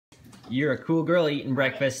You're a cool girl eating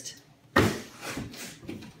breakfast. Here's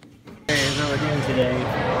what we're doing today.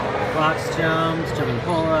 Box jumps, jumping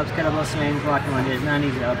pull-ups, kettlebell swings, walking lunges,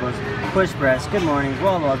 90s elbows, push press, good mornings,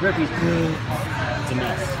 wall balls, burpees. It's a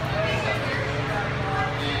mess.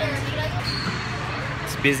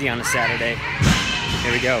 It's busy on a Saturday.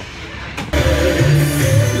 Here we go.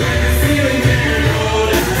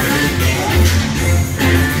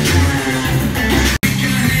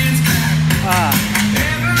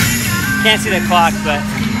 Can't see the clock, but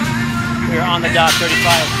we're on the dot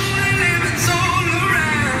 35.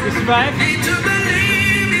 You survived?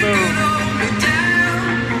 Boom.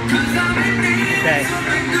 Okay.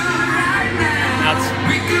 Now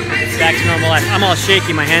it's back to normal life. I'm all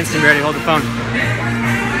shaky, my hands can barely hold the phone.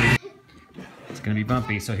 It's gonna be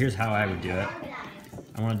bumpy, so here's how I would do it.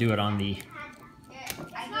 I wanna do it on the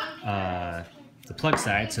plug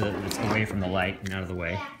side so that it's away from the light and out of the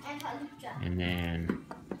way. And then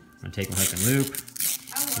I'm gonna take my hook and loop.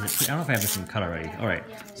 I don't know if I have this one cut already. All right,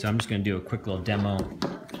 so I'm just gonna do a quick little demo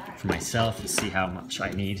for myself and see how much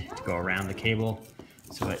I need to go around the cable.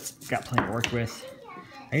 So it's got plenty to work with.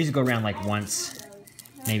 I usually go around like once,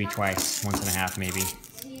 maybe twice, once and a half maybe.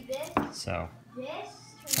 So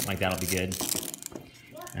something like that'll be good.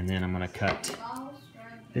 And then I'm gonna cut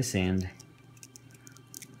this end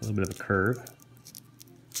a little bit of a curve.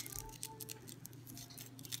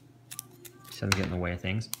 So I don't get in the way of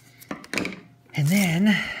things. And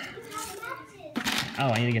then, oh,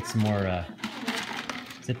 I need to get some more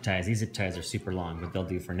zip ties. These zip ties are super long, but they'll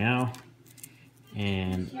do for now.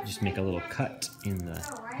 And just make a little cut in the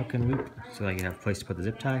hook and loop so I can have a place to put the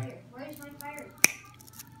zip tie.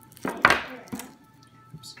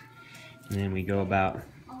 Oops. And then we go about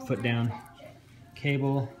foot down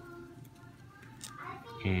cable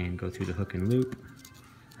and go through the hook and loop.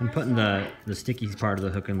 I'm putting the sticky part of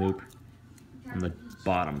the hook and loop on the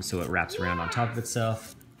bottom so it wraps around on top of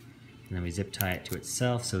itself, and then we zip tie it to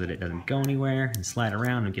itself so that it doesn't go anywhere and slide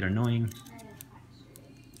around and get annoying.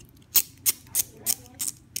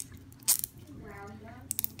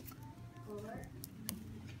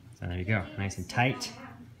 So there you go, nice and tight.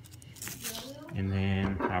 And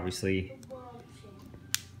then obviously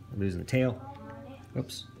losing the tail.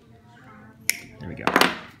 Oops. There we go.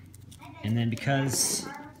 And then because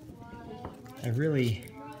I really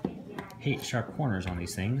hate sharp corners on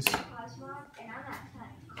these things,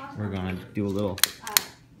 we're going to do a little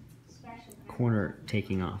corner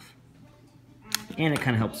taking off. And it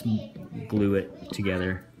kind of helps glue it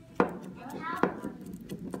together.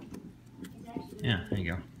 Yeah, there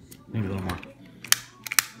you go. Maybe a little more.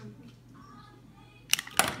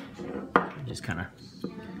 Just kind of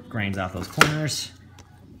grinds off those corners.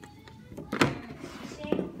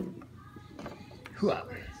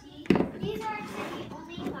 Hoo-up.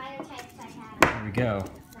 There we go.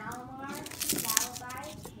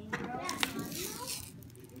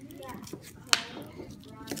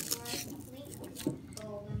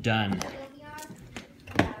 Done.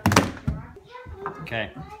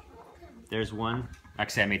 Okay. There's one.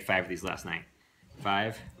 Actually, I made 5 of these last night.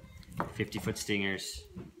 5 50-foot stingers.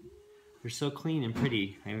 They're so clean and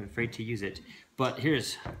pretty. I'm afraid to use it. But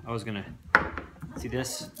here's, I was gonna, see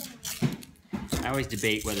this? I always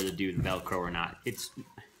debate whether to do the Velcro or not.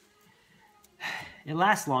 It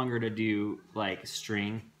lasts longer to do like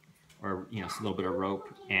string or, you know, a little bit of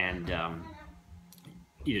rope and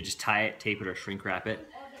either just tie it, tape it, or shrink wrap it.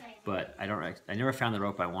 But I never found the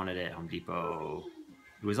rope I wanted at Home Depot.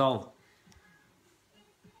 It was all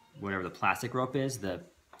whatever the plastic rope is, the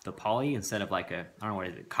poly, instead of like a, I don't know what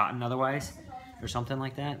it is, cotton otherwise, or something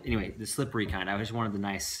like that. Anyway, the slippery kind. I just wanted the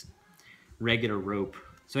nice regular rope.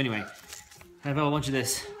 So anyway, I have a bunch of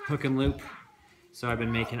this hook and loop. So I've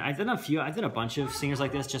been making, I did a bunch of stingers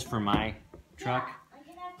like this just for my truck.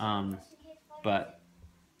 But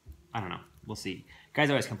I don't know, we'll see. Guys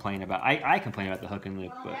always complain about, I complain about the hook and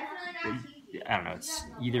loop, but I don't know, it's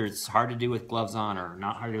either it's hard to do with gloves on or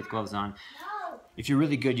not hard to do with gloves on. If you're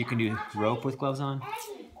really good, you can do rope with gloves on.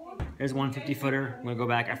 There's one 50-footer. I'm gonna go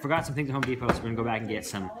back. I forgot some things at Home Depot, so we're gonna go back and get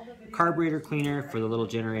some carburetor cleaner for the little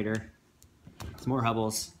generator, some more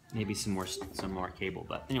hubbles, maybe some more cable.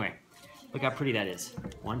 But anyway, look how pretty that is.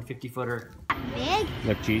 One 50-footer. Big.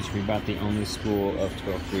 Look, Cheech, we bought the only spool of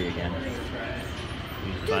 12-3 again.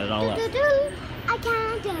 We bought it all up. I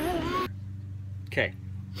can't do it. Okay,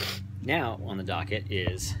 now on the docket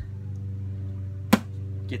is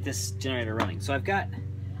get this generator running. So I've got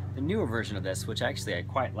the newer version of this, which actually I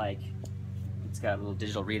quite like. It's got a little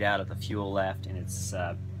digital readout of the fuel left, and it's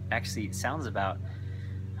actually, it sounds about,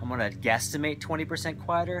 I'm gonna guesstimate 20%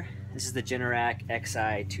 quieter. This is the Generac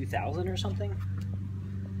XI 2000 or something.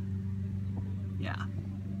 Yeah.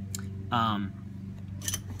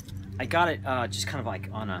 I got it just kind of like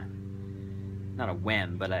on a, not a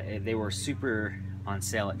whim, but they were super on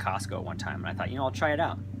sale at Costco at one time, and I thought, you know, I'll try it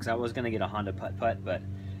out, because I was going to get a Honda putt-putt, but,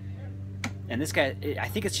 and this guy, I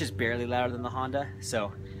think it's just barely louder than the Honda,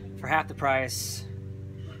 so for half the price,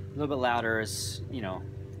 a little bit louder is, you know,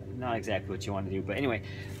 not exactly what you want to do, but anyway,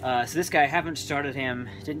 so this guy, I haven't started him,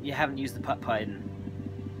 you haven't used the putt-putt in,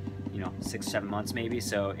 you know, 6-7 months maybe,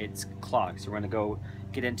 so it's clogged, so we're going to go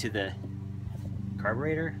get into the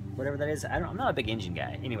carburetor, whatever that is. I'm not a big engine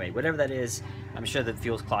guy. Anyway, whatever that is, I'm sure the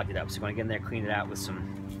fuel's clogged it up. So we're going to get in there, clean it out with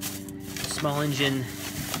some small engine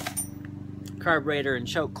carburetor and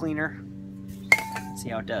choke cleaner. See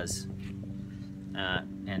how it does.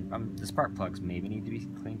 And the spark plugs maybe need to be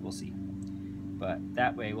cleaned. We'll see. But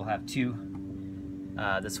that way we'll have two.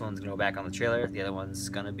 This one's going to go back on the trailer. The other one's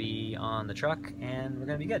going to be on the truck, and we're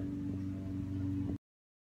going to be good.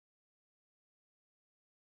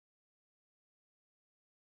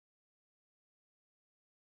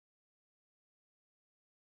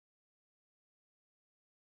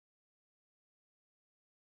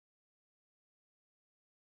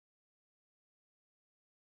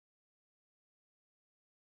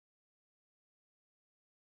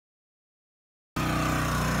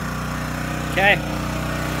 Okay. She's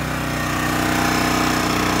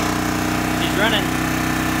running.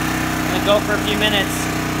 I'm gonna go for a few minutes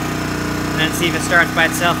and then see if it starts by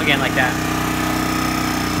itself again like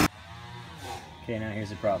that. Okay, now here's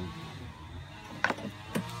the problem.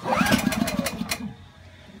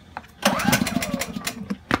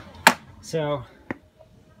 So,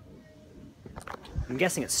 I'm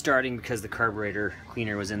guessing it's starting because the carburetor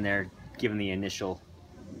cleaner was in there giving the initial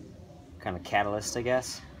kind of catalyst, I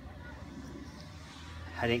guess.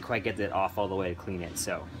 I didn't quite get that off all the way to clean it,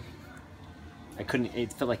 so I couldn't.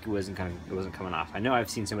 It felt like it wasn't coming off. I know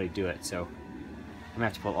I've seen somebody do it, so I'm gonna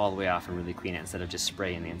have to pull it all the way off and really clean it instead of just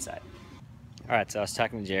spraying the inside. All right, so I was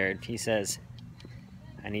talking to Jared. He says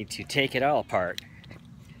I need to take it all apart,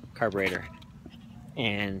 carburetor,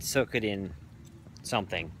 and soak it in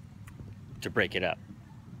something to break it up,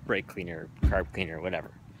 brake cleaner, carb cleaner,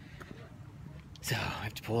 whatever. So I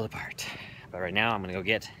have to pull it apart. But right now I'm gonna go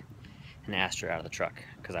get an Astra out of the truck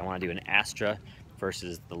because I want to do an Astra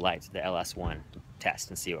versus the light, the LS1 test,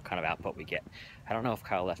 and see what kind of output we get. I don't know if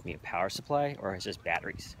Kyle left me a power supply or it's just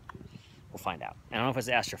batteries. We'll find out. I don't know if it's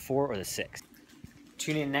the Astra 4 or the 6.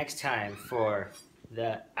 Tune in next time for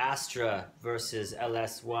the Astra versus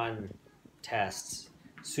LS1 tests.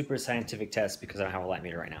 Super scientific tests because I don't have a light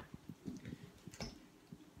meter right now.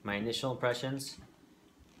 My initial impressions.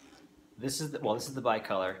 This is the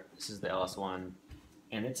bicolor. This is the LS1.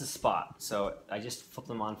 And it's a spot, so I just flipped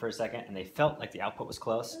them on for a second, and they felt like the output was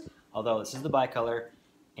close. Although this is the bicolor,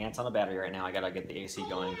 and it's on the battery right now. I gotta get the AC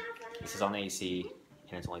going. This is on the AC,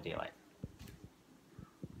 and it's only daylight.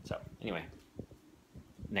 So anyway,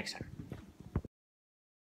 next time.